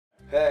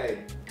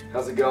Hey,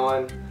 how's it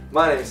going?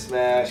 My name's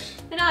Smash.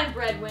 And I'm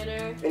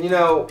Breadwinner. And you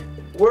know,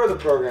 we're the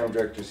program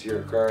directors here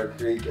at Crier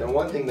Creek, and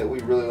one thing that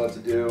we really love to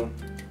do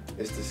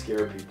is to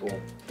scare people.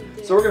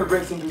 So we're going to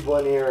bring some people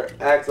in here,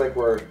 act like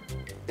we're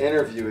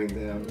interviewing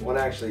them, when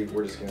actually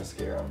we're just going to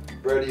scare them.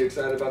 Brad, are you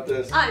excited about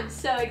this? I'm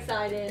so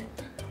excited.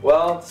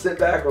 Well, sit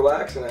back,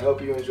 relax, and I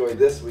hope you enjoy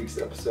this week's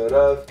episode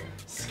of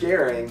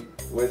Scaring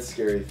with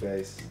Scary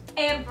Face.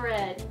 And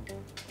Bread.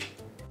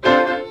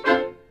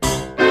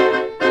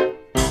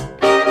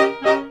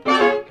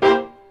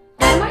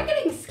 Am I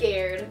getting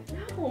scared?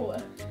 No.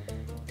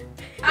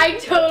 I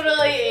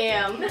totally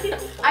am.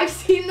 I've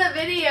seen the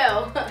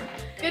video.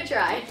 Good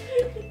try.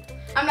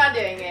 I'm not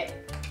doing it.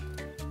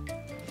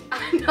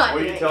 I'm not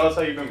Will doing you tell us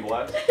how you've been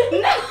blessed?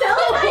 No! Tell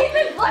us how you've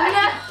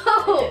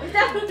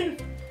been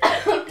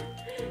No!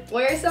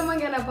 Where is someone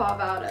gonna pop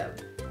out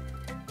of?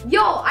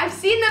 Yo, I've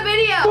seen the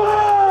video!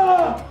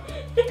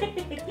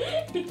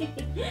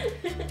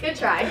 Good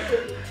try.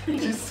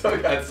 You so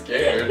got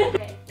scared.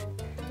 Okay.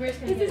 This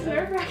is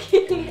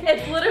nerve-wracking.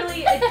 It's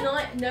literally, it's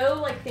not,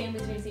 no like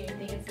families are seeing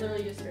anything. It's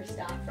literally just for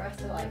staff, for us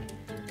to like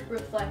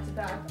reflect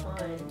back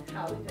on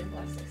how we've been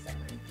blessed this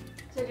summer.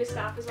 So your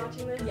staff is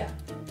watching this? Yeah.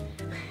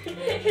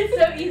 It's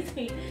so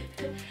easy.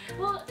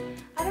 Well,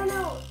 I don't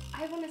know.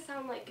 I want to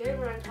sound like good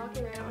when I'm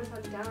talking. I don't want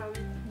to sound dumb.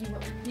 You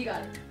will. You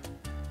got it.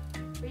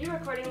 Are you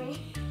recording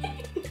me?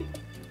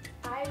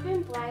 I've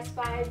been blessed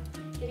by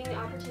getting the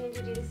opportunity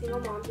to do the single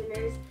mom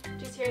dinners.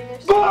 Just hearing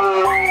their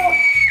stories.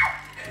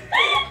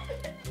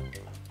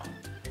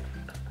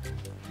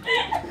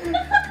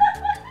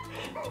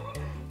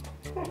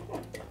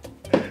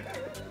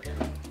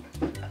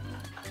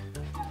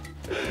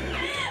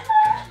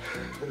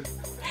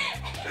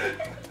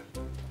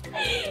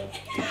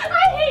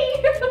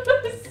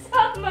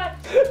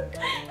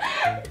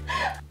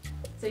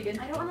 So you good?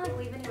 I don't want to like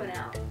leave anyone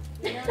out.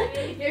 You know what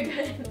I mean? You're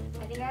good.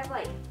 I think I have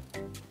like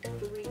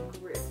 3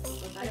 groups.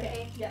 Is that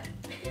okay? Yeah.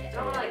 I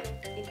don't want to like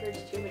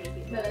encourage too many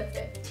people. No, that's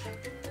good.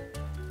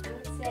 I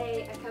would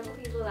say a couple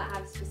people that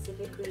have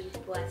specifically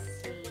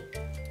blessed me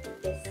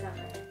this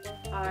summer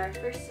are,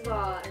 first of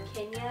all,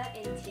 Kenya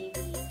and TV.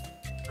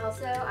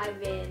 Also, I've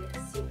been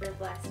super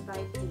blessed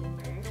by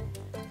Deemer.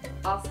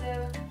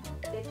 Also,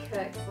 the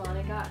cooks,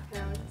 Lana Got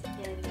Cones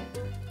and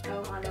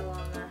Ohana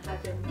Lama,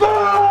 have been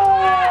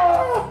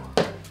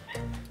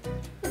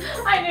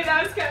I knew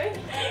that was coming.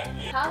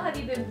 How have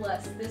you been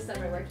blessed this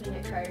summer working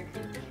at Crier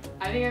Creek?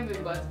 I think I've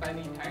been blessed by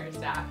the entire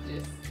staff,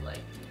 just like,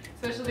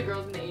 especially the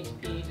girls in the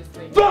HP, just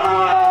like.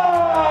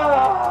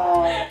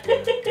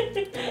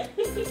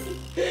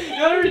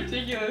 Y'all are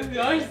ridiculous.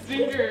 Y'all are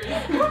stinkers.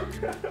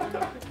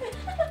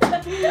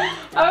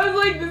 I was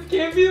like, this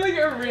can't be like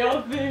a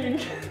real thing.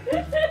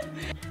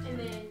 And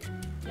then,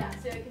 yeah,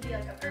 so it could be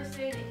like a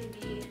person, it could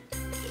be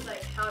just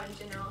like how in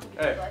general you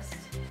Hey. blessed.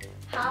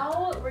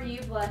 How were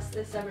you blessed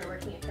this summer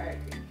working at Crier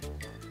Creek?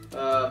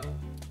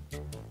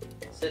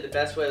 Say the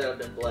best way that I've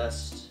been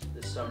blessed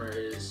this summer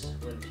is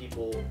when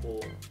people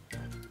will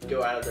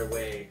go out of their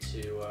way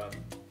to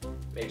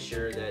make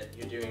sure that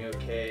you're doing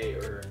okay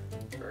or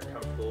are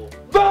comfortable.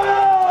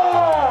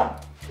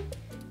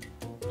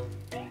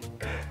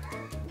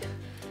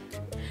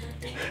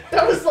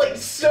 That was like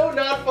so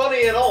not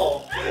funny at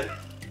all.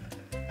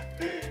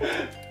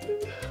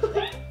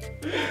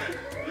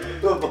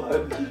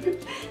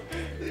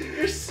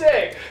 You're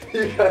sick.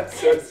 You got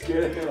so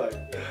scared. You're like,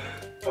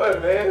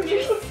 what, man?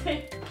 You're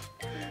sick.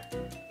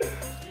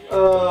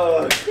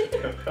 Oh.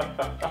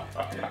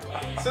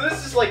 So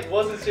this is like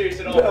wasn't serious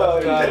at all. No,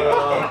 not at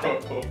all.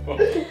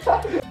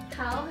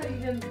 How have you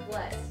been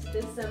blessed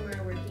this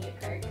summer working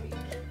at Crier Creek?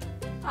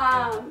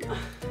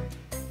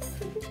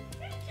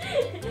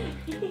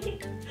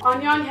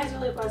 Anyan has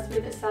really blessed me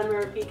this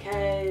summer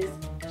because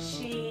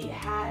she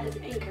has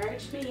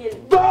encouraged me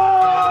and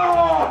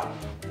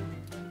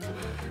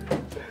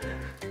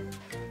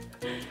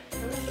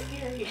really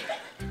scary.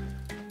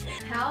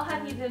 How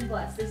have you been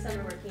blessed this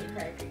summer working at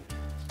Crier Creek?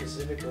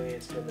 Specifically,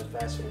 it's been the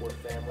fast forward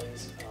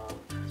families,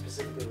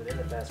 specifically within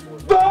the fast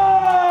forward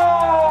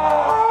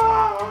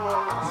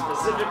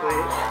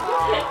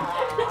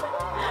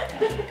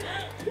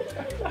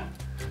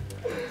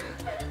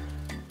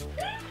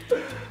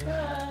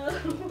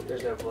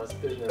There's no bless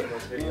video.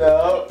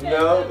 No.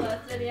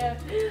 Blessed video.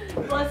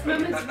 Blessed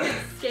moments were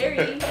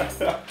scary.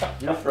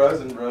 You're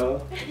frozen,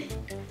 bro.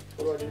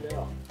 What do I do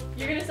now?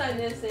 You're gonna sign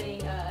this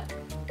saying,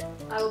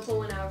 I will pull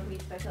 1 hour for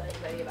each if I tell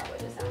anybody about what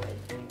just happened.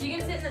 You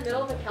can sit in the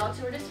middle of the couch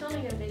and we're just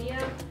filming a video.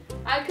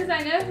 Because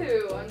I know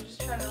who. I'm just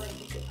trying to like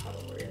make it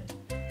probably.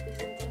 There's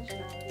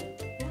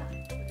intentionality.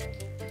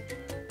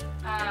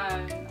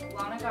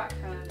 Lana Got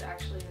Cones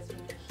actually has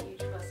been a huge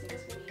blessing to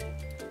me.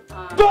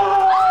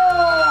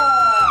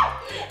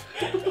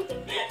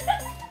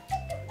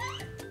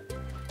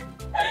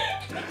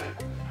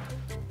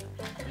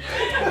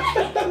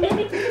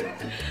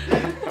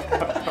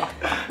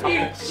 You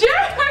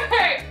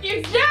jerk! You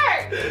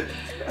jerk!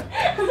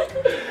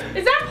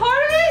 Is that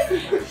part of it?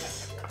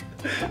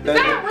 Is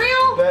that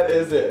real? That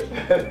is it.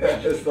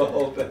 That is the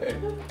whole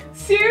thing.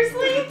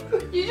 Seriously?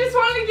 You just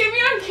wanted to get me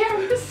on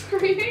camera?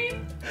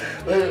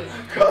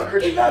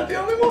 Concord, you're not the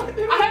only one.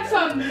 I have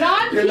some You're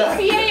not-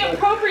 non-PCA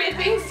appropriate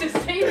things to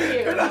say to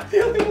You're you. not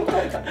the only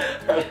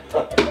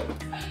one.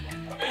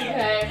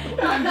 Okay,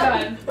 I'm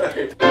done.